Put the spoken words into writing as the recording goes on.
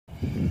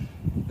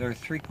There are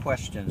three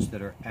questions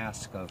that are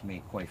asked of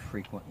me quite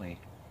frequently.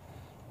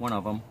 One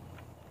of them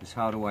is,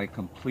 how do I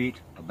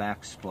complete a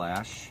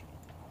backsplash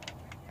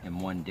in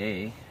one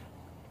day?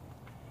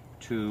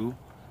 Two,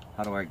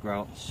 how do I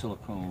grout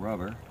silicone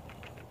rubber?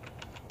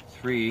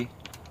 Three,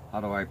 how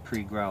do I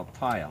pre-grout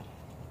tile?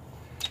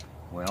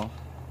 Well,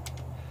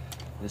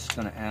 this is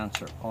going to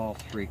answer all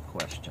three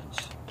questions.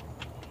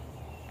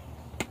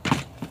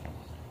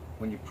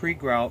 When you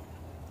pre-grout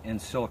in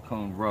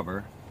silicone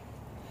rubber,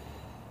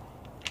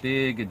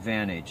 big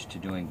advantage to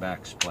doing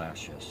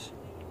backsplashes.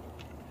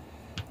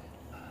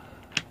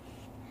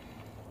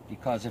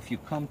 Because if you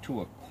come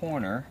to a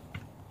corner,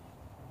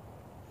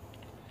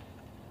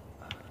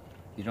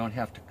 you don't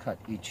have to cut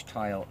each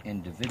tile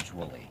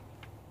individually.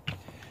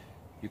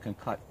 You can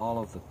cut all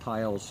of the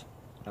tiles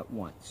at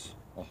once,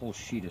 a whole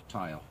sheet of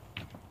tile,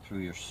 through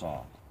your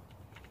saw.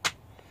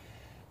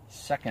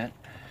 Second,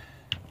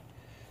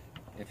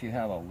 if you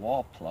have a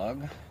wall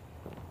plug,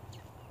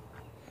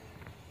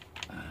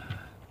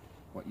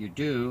 what you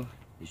do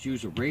is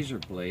use a razor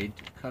blade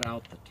to cut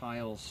out the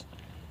tiles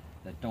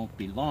that don't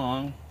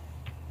belong,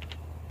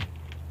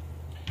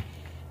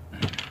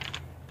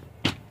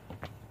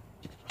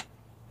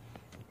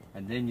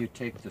 and then you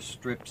take the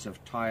strips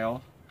of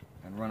tile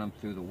and run them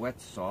through the wet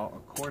saw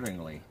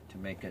accordingly to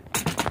make it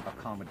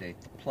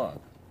accommodate the plug.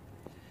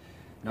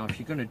 Now, if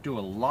you're going to do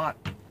a lot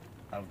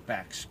of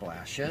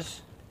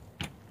backsplashes,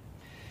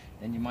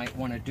 then you might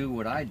want to do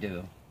what I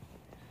do,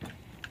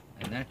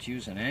 and that's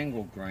use an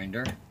angle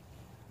grinder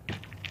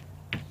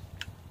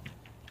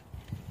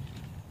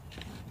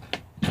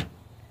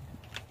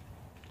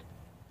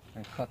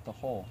and cut the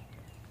hole.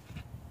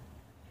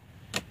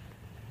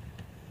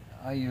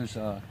 I use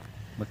a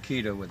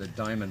Makita with a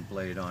diamond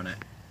blade on it.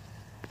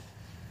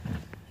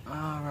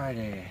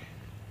 Alrighty.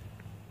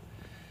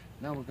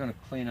 Now we're going to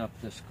clean up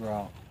this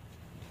grout.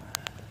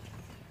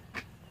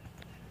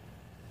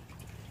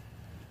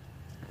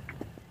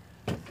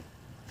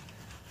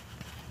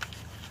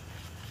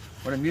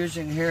 What I'm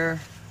using here,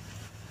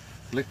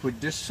 liquid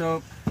dish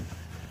soap,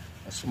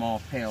 a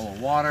small pail of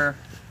water,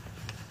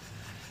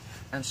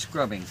 and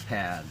scrubbing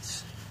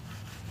pads.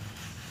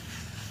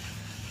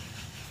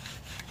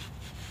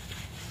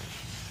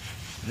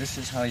 This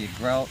is how you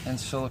grout in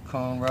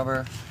silicone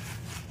rubber.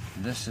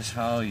 This is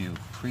how you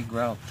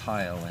pre-grout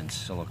tile in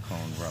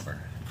silicone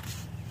rubber.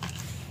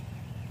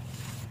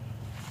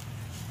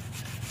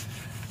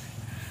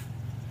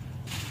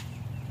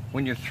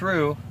 When you're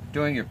through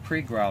doing your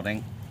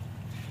pre-grouting,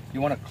 you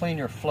want to clean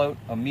your float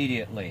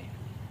immediately.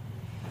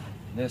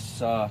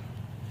 This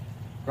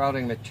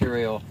grouting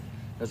material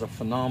is a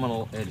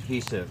phenomenal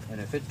adhesive, and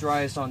if it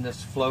dries on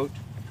this float,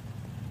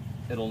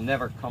 it'll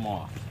never come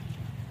off.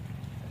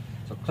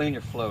 So clean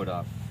your float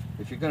up.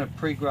 If you're going to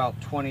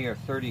pre-grout 20 or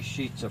 30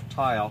 sheets of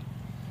tile,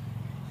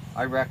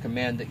 I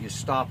recommend that you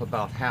stop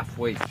about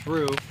halfway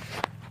through,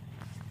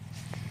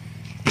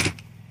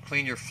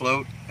 clean your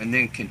float, and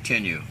then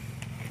continue.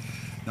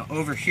 Now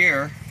over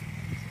here,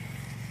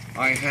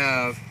 I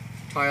have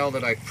tile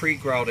that I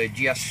pre-grouted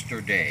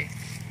yesterday.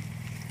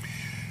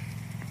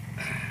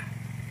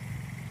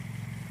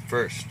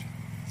 First,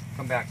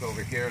 come back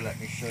over here, let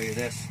me show you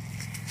this.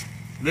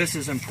 This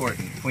is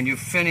important. When you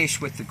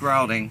finish with the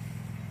grouting,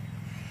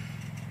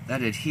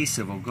 that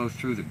adhesive will go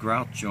through the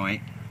grout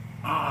joint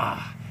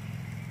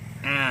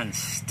and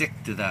stick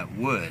to that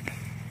wood.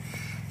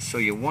 So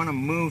you want to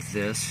move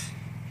this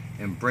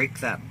and break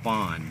that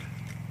bond.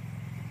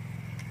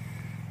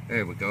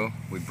 There we go,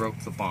 we broke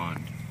the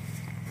bond.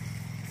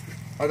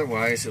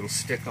 Otherwise, it'll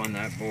stick on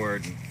that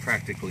board and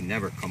practically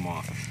never come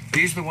off.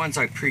 These are the ones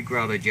I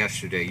pre-grouted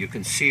yesterday. You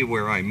can see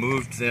where I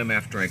moved them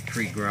after I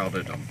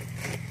pre-grouted them.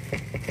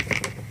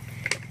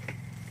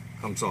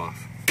 Comes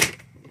off.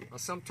 Now,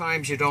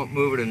 sometimes you don't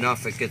move it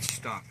enough, it gets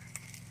stuck.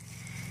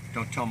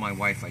 Don't tell my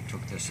wife I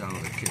took this out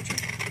of the kitchen.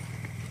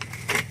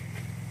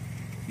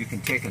 You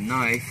can take a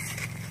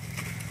knife,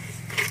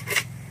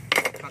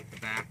 cut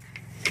the back,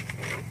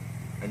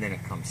 and then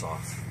it comes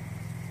off.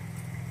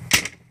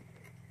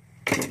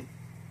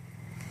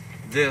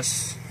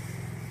 This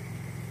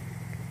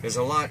is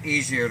a lot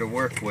easier to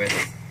work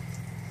with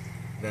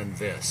than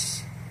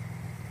this.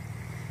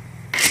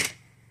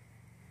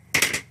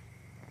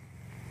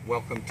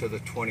 Welcome to the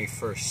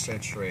 21st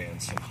century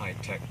and some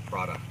high-tech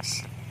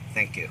products.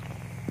 Thank you.